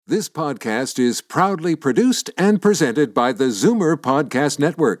This podcast is proudly produced and presented by the Zoomer Podcast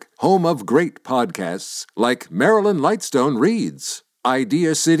Network, home of great podcasts like Marilyn Lightstone Reads,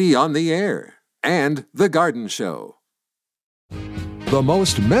 Idea City on the Air, and The Garden Show. The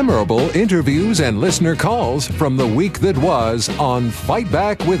most memorable interviews and listener calls from the week that was on Fight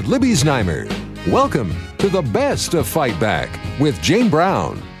Back with Libby Znaimer. Welcome to the best of Fight Back with Jane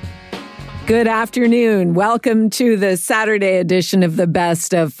Brown. Good afternoon. Welcome to the Saturday edition of the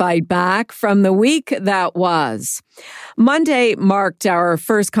Best of Fight Back from the week that was. Monday marked our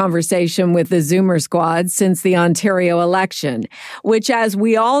first conversation with the Zoomer squad since the Ontario election, which, as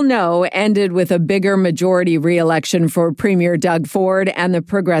we all know, ended with a bigger majority re-election for Premier Doug Ford and the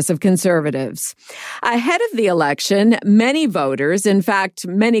Progressive Conservatives. Ahead of the election, many voters, in fact,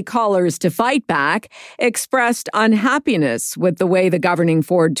 many callers to Fight Back, expressed unhappiness with the way the governing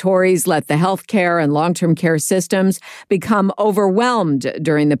Ford Tories let the healthcare and long-term care systems become overwhelmed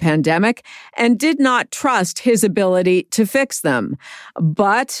during the pandemic and did not trust his ability to fix them.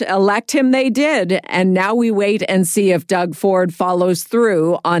 But elect him they did, and now we wait and see if Doug Ford follows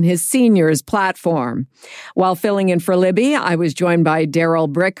through on his seniors platform. While filling in for Libby, I was joined by Darrell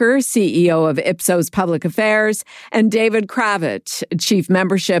Bricker, CEO of Ipsos Public Affairs, and David Cravit, Chief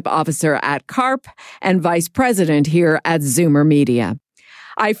Membership Officer at CARP and Vice President here at Zoomer Media.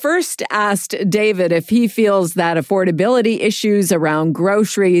 I first asked David if he feels that affordability issues around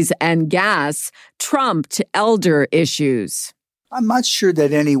groceries and gas trumped elder issues. I'm not sure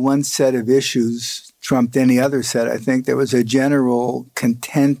that any one set of issues trumped any other set. I think there was a general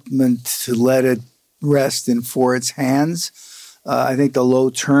contentment to let it rest in Ford's hands. I think the low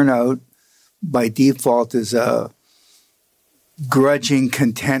turnout by default is a grudging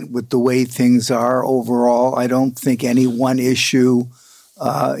content with the way things are overall. I don't think any one issue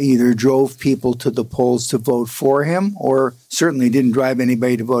either drove people to the polls to vote for him or certainly didn't drive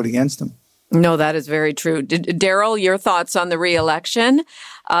anybody to vote against him. No, that is very true. Darrell, your thoughts on the re-election,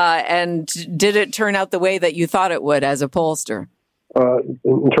 and did it turn out the way that you thought it would as a pollster?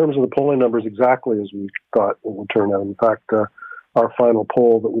 In terms of the polling numbers, exactly as we thought it would turn out. In fact, our final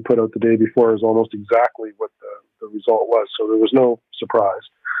poll that we put out the day before is almost exactly what the result was, so there was no surprise.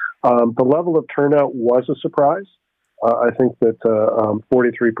 The level of turnout was a surprise. I think that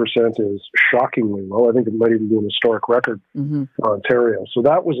 43% is shockingly low. I think it might even be an historic record for Ontario. So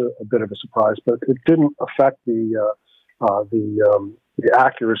that was a bit of a surprise, but it didn't affect the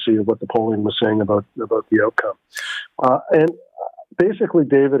accuracy of what the polling was saying about the outcome. And basically,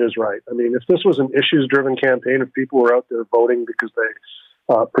 David is right. I mean, if this was an issues-driven campaign, if people were out there voting because they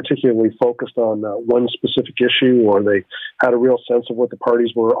particularly focused on one specific issue, or they had a real sense of what the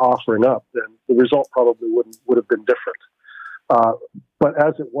parties were offering up, then the result probably would have been different. But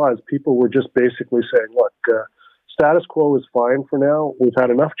as it was, people were just basically saying, look, status quo is fine for now. We've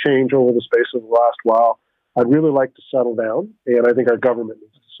had enough change over the space of the last while. I'd really like to settle down, and I think our government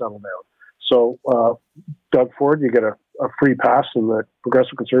needs to settle down. So Doug Ford, you get a free pass, and the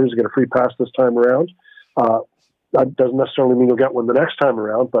Progressive Conservatives get a free pass this time around. That doesn't necessarily mean you'll get one the next time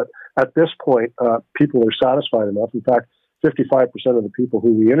around, but at this point, people are satisfied enough. In fact, 55% of the people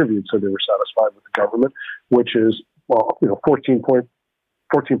who we interviewed said they were satisfied with the government, which is, 14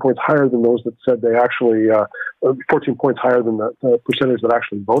 points higher than those that said they actually, 14 points higher than the percentage that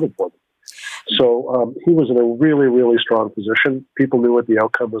actually voted for them. So he was in a really, really strong position. People knew what the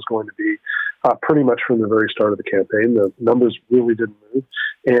outcome was going to be pretty much from the very start of the campaign. The numbers really didn't move.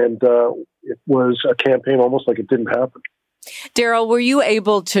 And it was a campaign almost like it didn't happen. Darrell, were you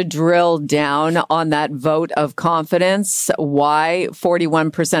able to drill down on that vote of confidence? Why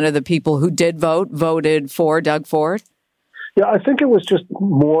 41% of the people who did voted for Doug Ford? Yeah, I think it was just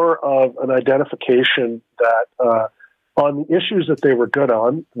more of an identification that on the issues that they were good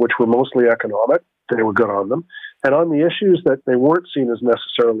on, which were mostly economic, they were good on them. And on the issues that they weren't seen as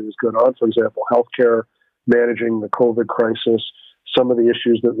necessarily as good on, for example, healthcare, managing the COVID crisis, some of the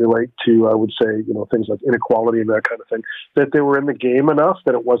issues that relate to, I would say, things like inequality and that kind of thing, that they were in the game enough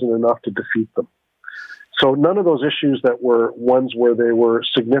that it wasn't enough to defeat them. So none of those issues that were ones where they were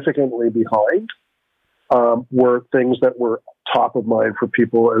significantly behind were things that were top of mind for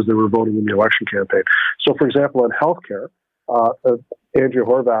people as they were voting in the election campaign. So, for example, on healthcare, Andrea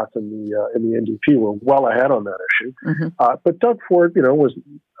Horwath and the NDP were well ahead on that issue. But Doug Ford, was,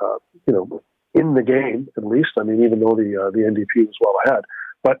 in the game, at least. I mean, even though the NDP was well ahead,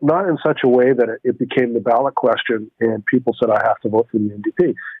 but not in such a way that it became the ballot question and people said, I have to vote for the NDP.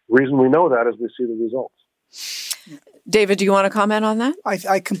 The reason we know that is we see the results. David, do you want to comment on that?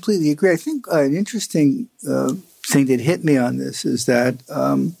 I completely agree. I think an interesting thing that hit me on this is that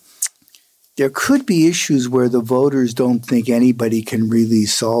there could be issues where the voters don't think anybody can really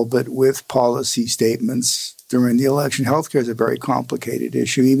solve it with policy statements during the election. Healthcare is a very complicated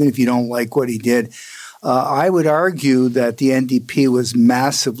issue, even if you don't like what he did. I would argue that the NDP was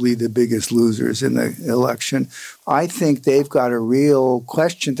massively the biggest losers in the election. I think they've got a real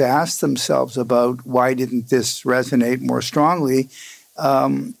question to ask themselves about why didn't this resonate more strongly.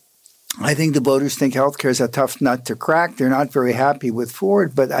 I think the voters think healthcare is a tough nut to crack. They're not very happy with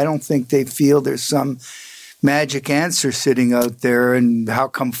Ford, but I don't think they feel there's some magic answer sitting out there and how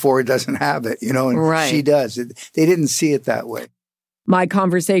come Ford doesn't have it, and right. She does. They didn't see it that way. My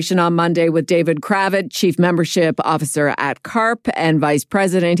conversation on Monday with David Cravit, Chief Membership Officer at CARP and Vice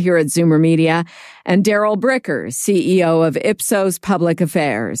President here at Zoomer Media, and Darrell Bricker, CEO of Ipsos Public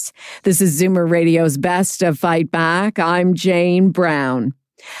Affairs. This is Zoomer Radio's Best of Fight Back. I'm Jane Brown.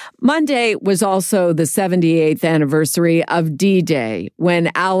 Monday was also the 78th anniversary of D-Day, when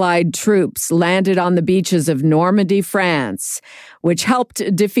Allied troops landed on the beaches of Normandy, France, which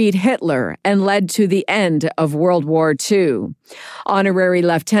helped defeat Hitler and led to the end of World War II. Honorary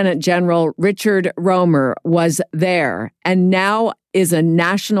Lieutenant General Richard Rohmer was there and now is a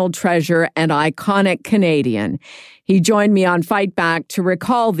national treasure and iconic Canadian. He joined me on Fight Back to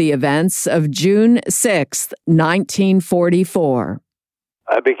recall the events of June 6th, 1944.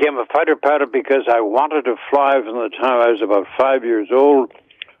 I became a fighter pilot because I wanted to fly from the time I was about 5 years old.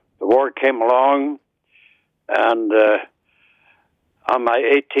 The war came along, and on my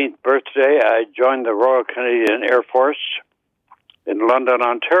 18th birthday, I joined the Royal Canadian Air Force in London,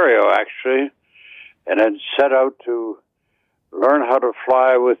 Ontario, actually, and then set out to learn how to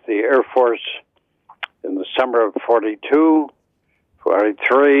fly with the Air Force in the summer of 42,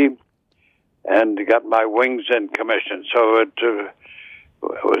 43, and got my wings in commission. So it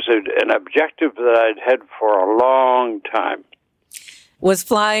was an objective that I'd had for a long time. Was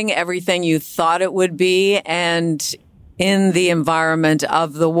flying everything you thought it would be? And in the environment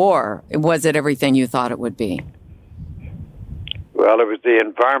of the war, was it everything you thought it would be? Well, it was the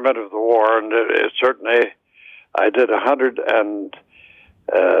environment of the war, and it certainly, I did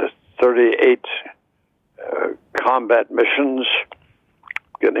 138 combat missions,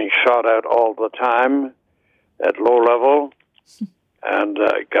 getting shot at all the time at low level. And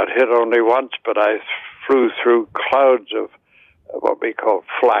I got hit only once, but I flew through clouds of what we call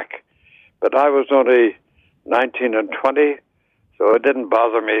flak. But I was only 19 and 20, so it didn't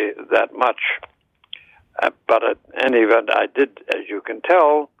bother me that much. But at any event, I did, as you can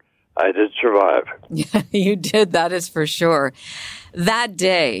tell, I did survive. Yeah, you did, that is for sure. That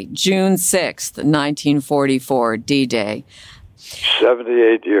day, June 6th, 1944, D-Day.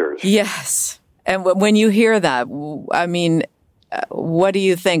 78 years. Yes. And when you hear that, I mean, what do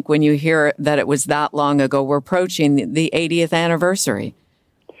you think when you hear that it was that long ago? We're approaching the 80th anniversary.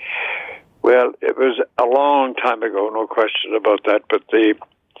 Well, it was a long time ago, no question about that, but the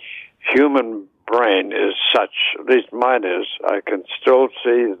human brain is such, at least mine is, I can still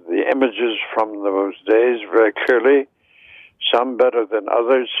see the images from those days very clearly, some better than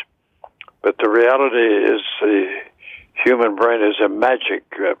others, but the reality is the human brain is a magic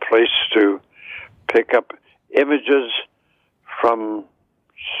place to pick up images from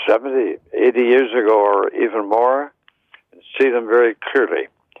 70, 80 years ago or even more, and see them very clearly.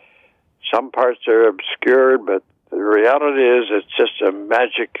 Some parts are obscured, but the reality is it's just a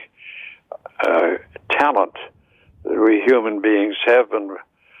magic talent that we human beings have, and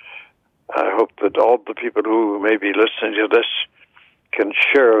I hope that all the people who may be listening to this can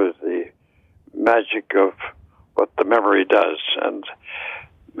share the magic of what the memory does. And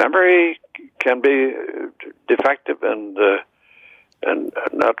memory can be defective and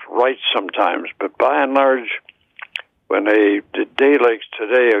not right sometimes, but by and large, when a day like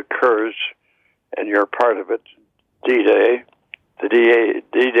today occurs and you're part of it, D-Day, the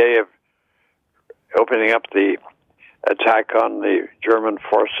D-Day of opening up the attack on the German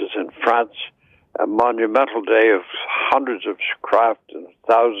forces in France, a monumental day of hundreds of craft and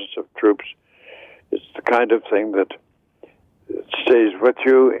thousands of troops. It's the kind of thing that stays with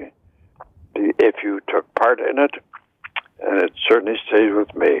you if you took part in it, and it certainly stays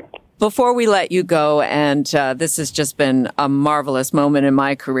with me. Before we let you go, and this has just been a marvelous moment in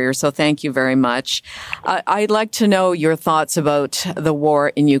my career, so thank you very much. I'd like to know your thoughts about the war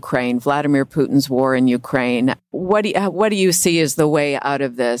in Ukraine, Vladimir Putin's war in Ukraine. What do you see as the way out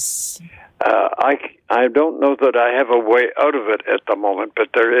of this? I don't know that I have a way out of it at the moment,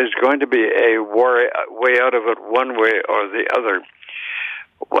 but there is going to be a way out of it one way or the other.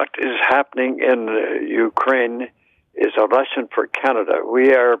 What is happening in Ukraine is a lesson for Canada.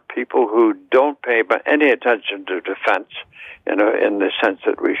 We are people who don't pay any attention to defense in the sense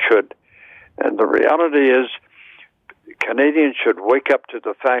that we should. And the reality is, Canadians should wake up to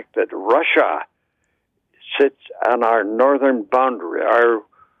the fact that Russia sits on our northern boundary.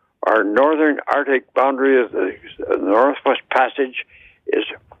 Our northern Arctic boundary of the Northwest Passage is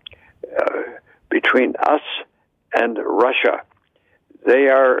between us and Russia. They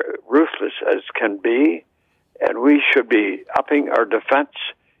are ruthless as can be, and we should be upping our defense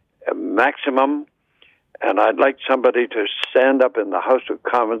maximum. And I'd like somebody to stand up in the House of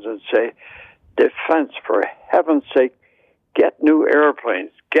Commons and say, defense, for heaven's sake, get new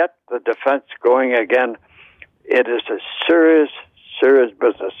airplanes, get the defense going again. It is a serious, serious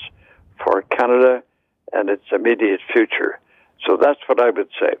business for Canada and its immediate future. So that's what I would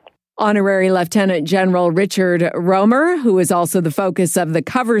say. Honorary Lieutenant General Richard Rohmer, who is also the focus of the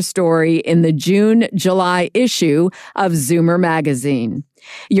cover story in the June-July issue of Zoomer magazine.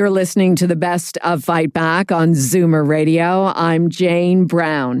 You're listening to the best of Fight Back on Zoomer Radio. I'm Jane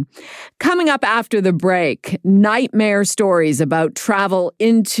Brown. Coming up after the break, nightmare stories about travel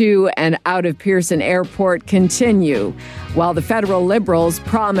into and out of Pearson Airport continue, while the federal Liberals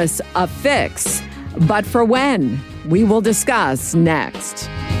promise a fix. But for when? We will discuss next.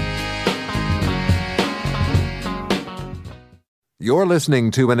 You're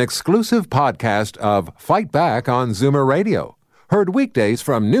listening to an exclusive podcast of Fight Back on Zoomer Radio. Heard weekdays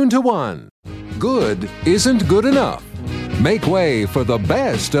from noon to 1. Good isn't good enough. Make way for the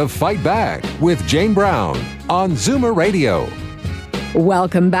best of Fight Back with Jane Brown on Zoomer Radio.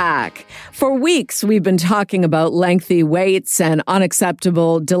 Welcome back. For weeks, we've been talking about lengthy waits and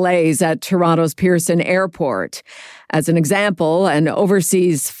unacceptable delays at Toronto's Pearson Airport. As an example, an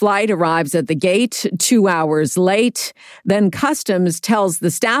overseas flight arrives at the gate 2 hours late. Then Customs tells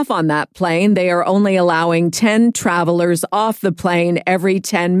the staff on that plane they are only allowing 10 travelers off the plane every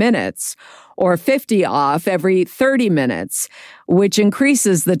 10 minutes, or 50 off every 30 minutes, which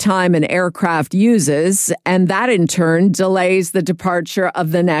increases the time an aircraft uses, and that in turn delays the departure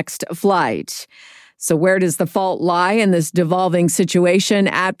of the next flight. So where does the fault lie in this devolving situation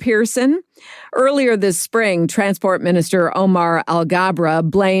at Pearson? Earlier this spring, Transport Minister Omar Al-Gabra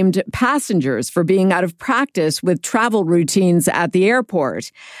blamed passengers for being out of practice with travel routines at the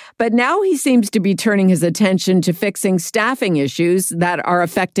airport. But now he seems to be turning his attention to fixing staffing issues that are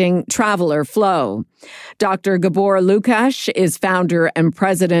affecting traveler flow. Dr. Gabor Lukacs is founder and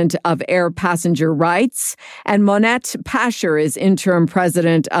president of Air Passenger Rights, and Monette Pasher is interim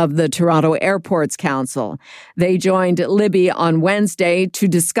president of the Toronto Airports Council. They joined Libby on Wednesday to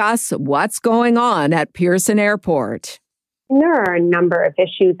discuss what's going on at Pearson Airport. There are a number of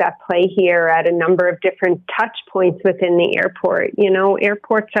issues at play here at a number of different touch points within the airport. You know,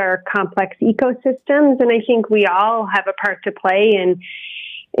 airports are complex ecosystems, and I think we all have a part to play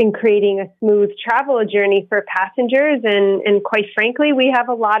in creating a smooth travel journey for passengers. And quite frankly, we have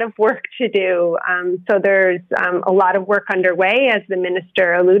a lot of work to do. So there's a lot of work underway, as the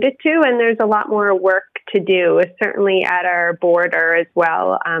minister alluded to, and there's a lot more work to do, certainly at our border as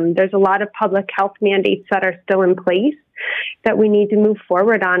well. There's a lot of public health mandates that are still in place that we need to move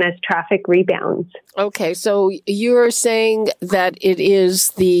forward on as traffic rebounds. Okay, so you're saying that it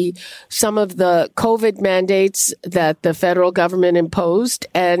is some of the COVID mandates that the federal government imposed,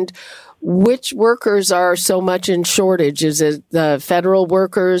 and which workers are so much in shortage? Is it the federal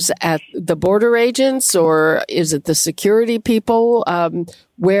workers at the border agents, or is it the security people?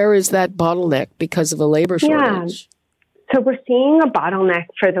 Where is that bottleneck because of a labor shortage? Yeah. So we're seeing a bottleneck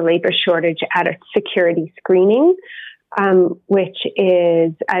for the labor shortage at a security screening. Which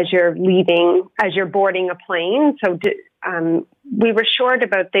is as you're boarding a plane. So we were short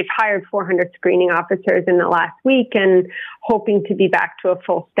they've hired 400 screening officers in the last week and hoping to be back to a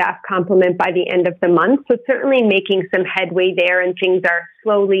full staff complement by the end of the month. So certainly making some headway there, and things are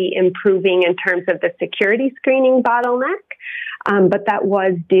slowly improving in terms of the security screening bottleneck. But that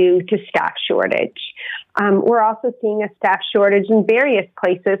was due to staff shortage. We're also seeing a staff shortage in various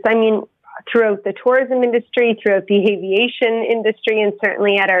places. I mean, throughout the tourism industry, throughout the aviation industry, and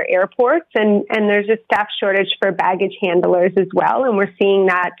certainly at our airports. And there's a staff shortage for baggage handlers as well. And we're seeing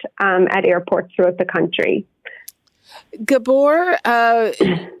that at airports throughout the country. Gabor,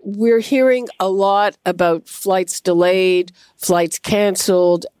 we're hearing a lot about flights delayed, flights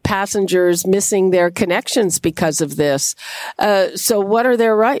canceled, passengers missing their connections because of this. So what are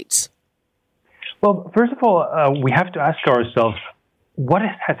their rights? Well, first of all, we have to ask ourselves, what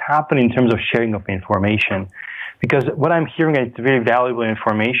has happened in terms of sharing of information? Because what I'm hearing is very valuable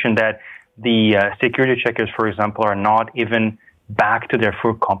information that the security checkers, for example, are not even back to their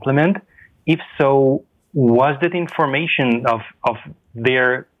full complement. If so, was that information of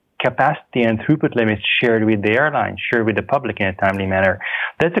their capacity and throughput limits shared with the airlines, shared with the public in a timely manner?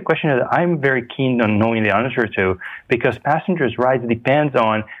 That's a question that I'm very keen on knowing the answer to, because passengers' rights depends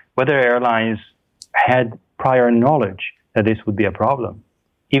on whether airlines had prior knowledge that this would be a problem.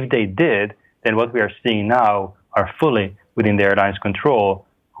 If they did, then what we are seeing now are fully within the airline's control,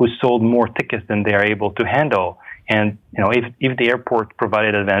 who sold more tickets than they are able to handle. And if the airport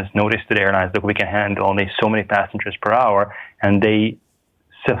provided advance notice to the airlines that we can handle only so many passengers per hour, and they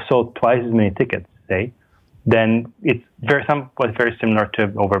sold twice as many tickets, say, then it's somewhat very similar to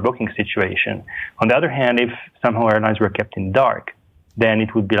an overbooking situation. On the other hand, if somehow airlines were kept in dark, then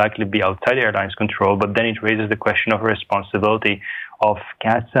it would likely be outside the airline's control, but then it raises the question of responsibility of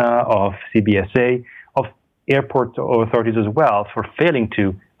CATSA, of CBSA, of airport authorities as well for failing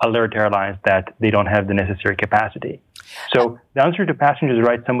to alert airlines that they don't have the necessary capacity. So the answer to passengers'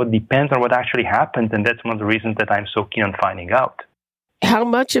 rights somewhat depends on what actually happens, and that's one of the reasons that I'm so keen on finding out. How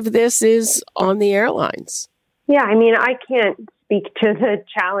much of this is on the airlines? Yeah, I mean, I can't speak to the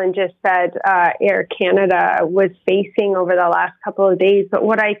challenges that Air Canada was facing over the last couple of days, but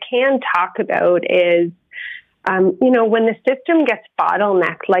what I can talk about is, when the system gets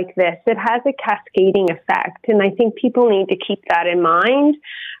bottlenecked like this, it has a cascading effect, and I think people need to keep that in mind.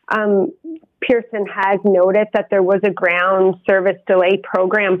 Pearson has noted that there was a ground service delay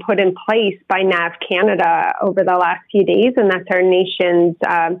program put in place by Nav Canada over the last few days, and that's our nation's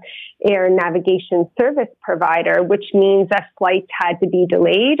air navigation service provider, which means that flights had to be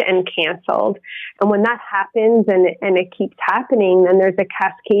delayed and canceled. And when that happens and it keeps happening, then there's a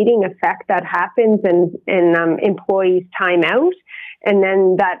cascading effect that happens and employees time out, and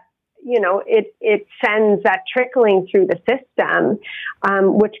then that it sends that trickling through the system,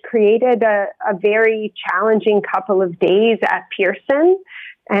 which created a very challenging couple of days at Pearson.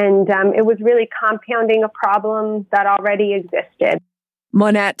 And it was really compounding a problem that already existed.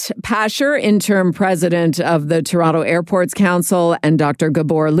 Monette Pasher, interim president of the Toronto Airports Council, and Dr.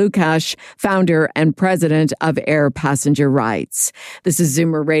 Gabor Lukacs, founder and president of Air Passenger Rights. This is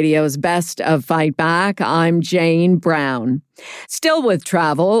Zoomer Radio's Best of Fight Back. I'm Jane Brown. Still with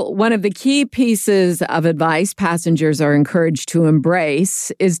travel, one of the key pieces of advice passengers are encouraged to embrace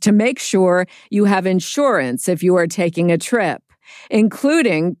is to make sure you have insurance if you are taking a trip,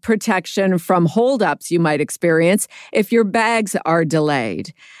 including protection from holdups you might experience if your bags are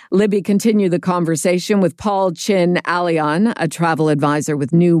delayed. Libby continued the conversation with Paul Chin Alion, a travel advisor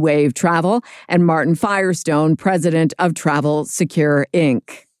with New Wave Travel, and Martin Firestone, president of Travel Secure,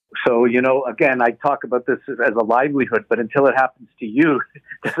 Inc. So, again, I talk about this as a livelihood, but until it happens to you,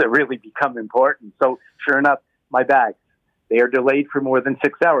 does it really become important? So, sure enough, my bags, they are delayed for more than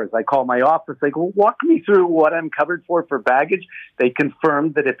 6 hours. I call my office. I go, walk me through what I'm covered for baggage. They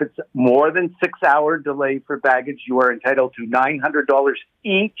confirmed that if it's more than 6 hour delay for baggage, you are entitled to $900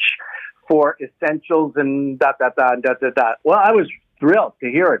 each for essentials and da. Well, I was thrilled to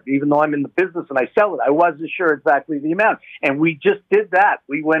hear it. Even though I'm in the business and I sell it, I wasn't sure exactly the amount. And we just did that.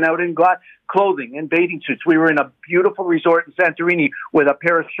 We went out and got clothing and bathing suits. We were in a beautiful resort in Santorini with a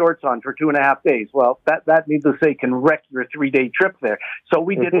pair of shorts on for 2.5 days. Well, that needless to say, can wreck your 3-day trip there. So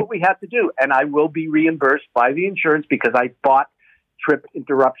we did what we had to do. And I will be reimbursed by the insurance because I bought trip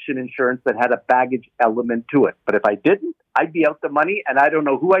interruption insurance that had a baggage element to it. But if I didn't, I'd be out the money, and I don't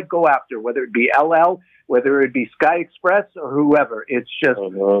know who I'd go after, whether it be LL, whether it be Sky Express, or whoever. It's just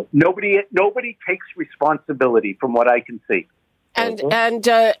nobody takes responsibility from what I can see. And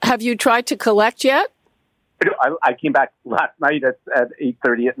have you tried to collect yet? I came back last night at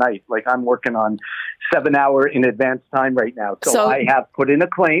 8:30 at night. Like, I'm working on 7 hour in advance time right now. So I have put in a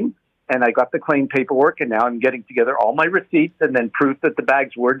claim. And I got the claim paperwork, and now I'm getting together all my receipts and then proof that the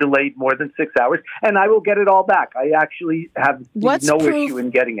bags were delayed more than 6 hours, and I will get it all back. I actually have no issue in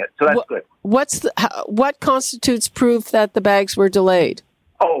getting it, so that's good. What constitutes proof that the bags were delayed?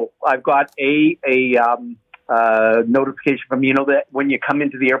 Oh, I've got a notification from, that when you come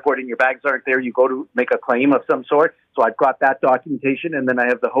into the airport and your bags aren't there, you go to make a claim of some sort. So I've got that documentation, and then I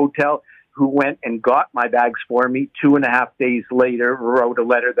have the hotel who went and got my bags for me 2.5 days later, wrote a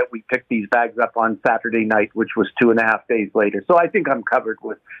letter that we picked these bags up on Saturday night, which was 2.5 days later. So I think I'm covered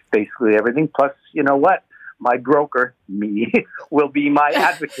with basically everything. Plus, you know what? My broker, me, will be my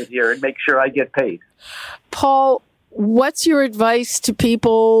advocate here and make sure I get paid. Paul, what's your advice to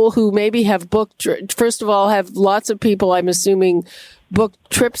people who maybe have booked, first of all, have lots of people, I'm assuming,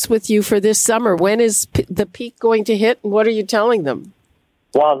 booked trips with you for this summer? When is the peak going to hit, and what are you telling them?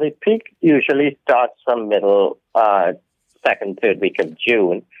 Well, the peak usually starts from middle, second, third week of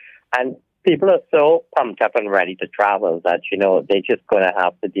June. And people are so pumped up and ready to travel that, they're just going to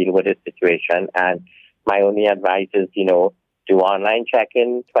have to deal with this situation. And my only advice is, do online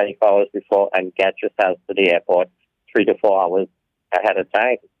check-in 24 hours before and get yourself to the airport 3 to 4 hours ahead of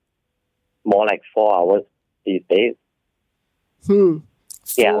time. More like 4 hours these days.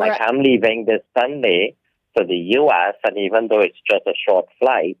 Yeah, like I'm leaving this Sunday for the U.S., and even though it's just a short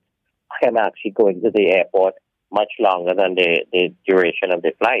flight, I am actually going to the airport much longer than the duration of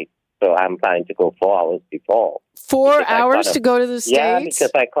the flight. So I'm planning to go 4 hours before. 4 hours to go to the States? Yeah,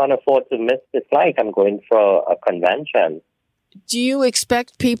 because I can't afford to miss the flight. I'm going for a convention. Do you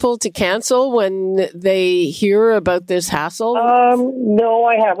expect people to cancel when they hear about this hassle? No,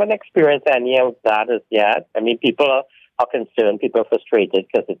 I haven't experienced any of that as yet. I mean, people are concerned, people are frustrated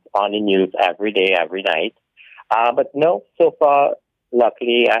because it's on the news every day, every night. But no, so far,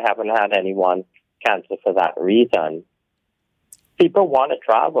 luckily, I haven't had anyone cancel for that reason. People want to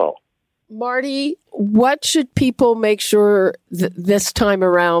travel. Marty, what should people make sure this time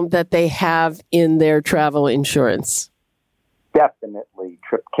around that they have in their travel insurance? Definitely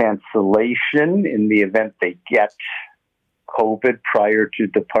trip cancellation in the event they get COVID prior to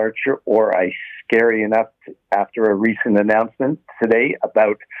departure, or scary enough, after a recent announcement today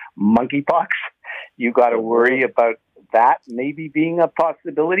about monkeypox, you got to worry about that maybe being a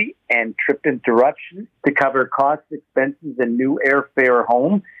possibility, and trip interruptions to cover costs, expenses, and new airfare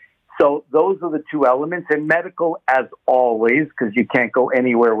home. So those are the two elements. And medical, as always, because you can't go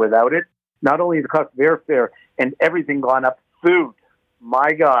anywhere without it. Not only the cost of airfare and everything gone up, food,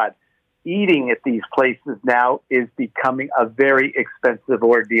 my God, eating at these places now is becoming a very expensive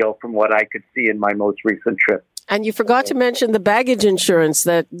ordeal from what I could see in my most recent trip. And you forgot to mention the baggage insurance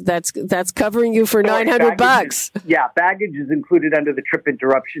that's covering you for $900. Yeah, baggage is included under the trip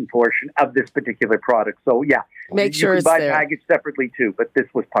interruption portion of this particular product. So yeah, make sure it's there. You there. can buy baggage separately too, but this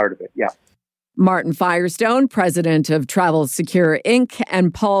was part of it. Yeah. Martin Firestone, president of Travel Secure Inc.,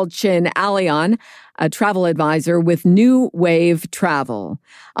 and Paul Chin Alion, a travel advisor with New Wave Travel.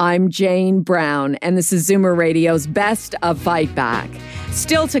 I'm Jane Brown, and this is Zoomer Radio's Best of Fight Back.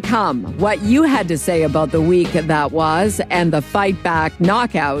 Still to come, what you had to say about the week that was, and the Fight Back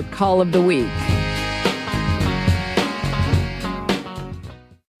Knockout Call of the Week.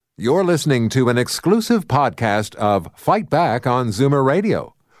 You're listening to an exclusive podcast of Fight Back on Zoomer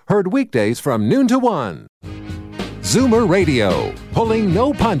Radio. Heard weekdays from noon to 1. Zoomer Radio, pulling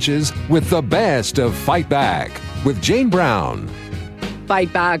no punches with the best of Fight Back with Jane Brown.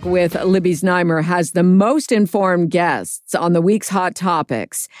 Fight Back with Libby Znaimer has the most informed guests on the week's hot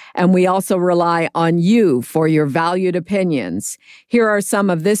topics, and we also rely on you for your valued opinions. Here are some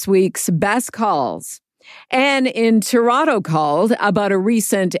of this week's best calls. Anne in Toronto called about a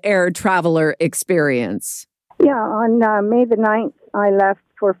recent air traveler experience. Yeah, on May the 9th, I left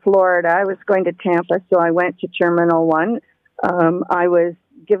for Florida. I was going to Tampa, so I went to Terminal 1. I was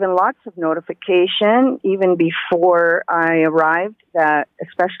given lots of notification even before I arrived, that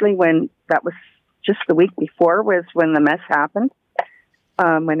especially when that was just the week before was when the mess happened,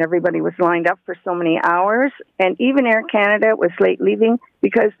 when everybody was lined up for so many hours. And even Air Canada was late leaving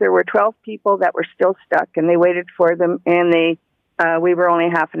because there were 12 people that were still stuck, and they waited for them, and we were only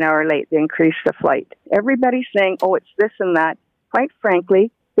half an hour late. They increased the flight. Everybody's saying, oh, it's this and that. Quite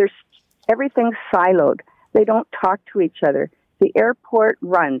frankly, everything's siloed. They don't talk to each other. The airport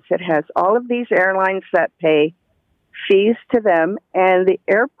runs. It has all of these airlines that pay fees to them, and the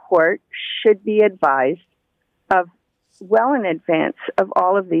airport should be advised of well in advance of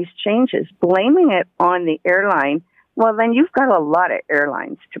all of these changes. Blaming it on the airline, well, then you've got a lot of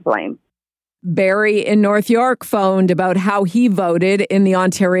airlines to blame. Barry in North York phoned about how he voted in the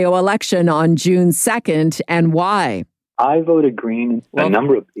Ontario election on June 2nd and why. I voted Green. A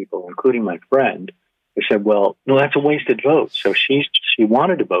number of people, including my friend, who said, well, no, that's a wasted vote. So she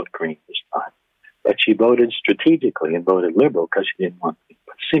wanted to vote Green this time, but she voted strategically and voted Liberal because she didn't want to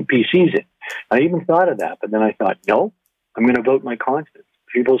put PCs in. I even thought of that, but then I thought, no, I'm going to vote my conscience.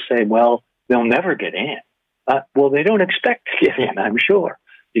 People say, well, they'll never get in. Well, they don't expect to get in, I'm sure,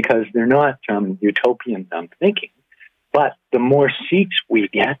 because they're not utopian thinking. But the more seats we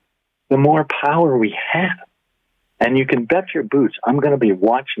get, the more power we have. And you can bet your boots, I'm going to be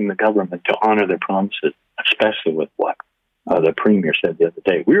watching the government to honor their promises, especially with what the Premier said the other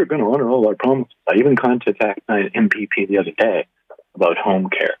day. We are going to honor all our promises. I even contacted my MPP the other day about home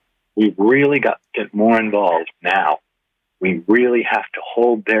care. We've really got to get more involved now. We really have to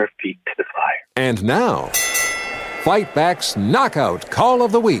hold their feet to the fire. And now, Fight Back's Knockout Call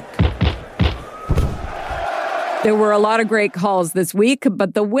of the Week. There were a lot of great calls this week,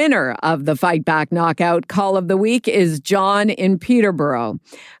 but the winner of the Fight Back Knockout Call of the Week is John in Peterborough,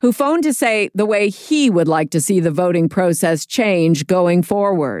 who phoned to say the way he would like to see the voting process change going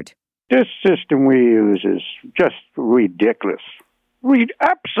forward. This system we use is just ridiculous.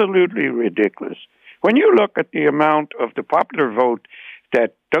 Absolutely ridiculous. When you look at the amount of the popular vote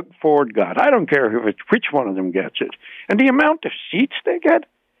that Doug Ford got, I don't care which one of them gets it, and the amount of seats they get,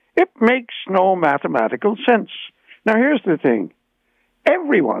 it makes no mathematical sense. Now, here's the thing.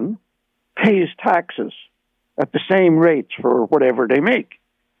 Everyone pays taxes at the same rates for whatever they make,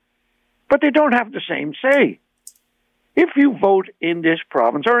 but they don't have the same say. If you vote in this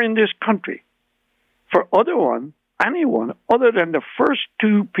province or in this country for anyone other than the first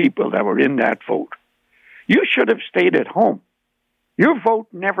two people that were in that vote, you should have stayed at home. Your vote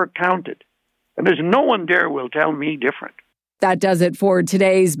never counted, and there's no one there who will tell me different. That does it for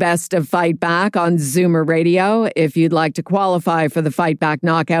today's Best of Fight Back on Zoomer Radio. If you'd like to qualify for the Fight Back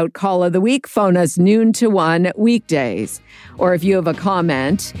Knockout Call of the Week, phone us noon to 1 weekdays. Or if you have a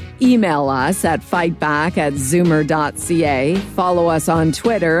comment, email us at fightback@zoomer.ca, follow us on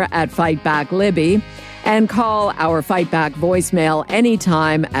Twitter at FightbackLibby, and call our Fight Back voicemail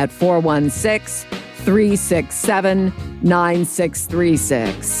anytime at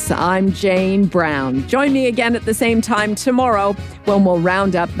 416-367-9636. I'm Jane Brown. Join me again at the same time tomorrow when we'll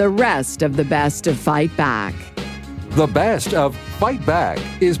round up the rest of the Best of Fight Back. The Best of Fight Back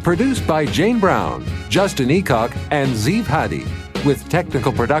is produced by Jane Brown, Justin Eacock, and Zeev Hadi, with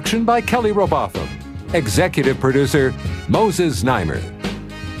technical production by Kelly Robotham. Executive producer, Moses Znaimer.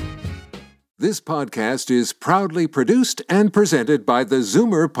 This podcast is proudly produced and presented by the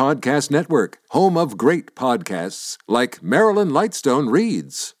Zoomer Podcast Network, home of great podcasts like Marilyn Lightstone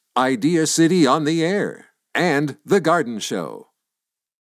Reads, Idea City on the Air, and The Garden Show.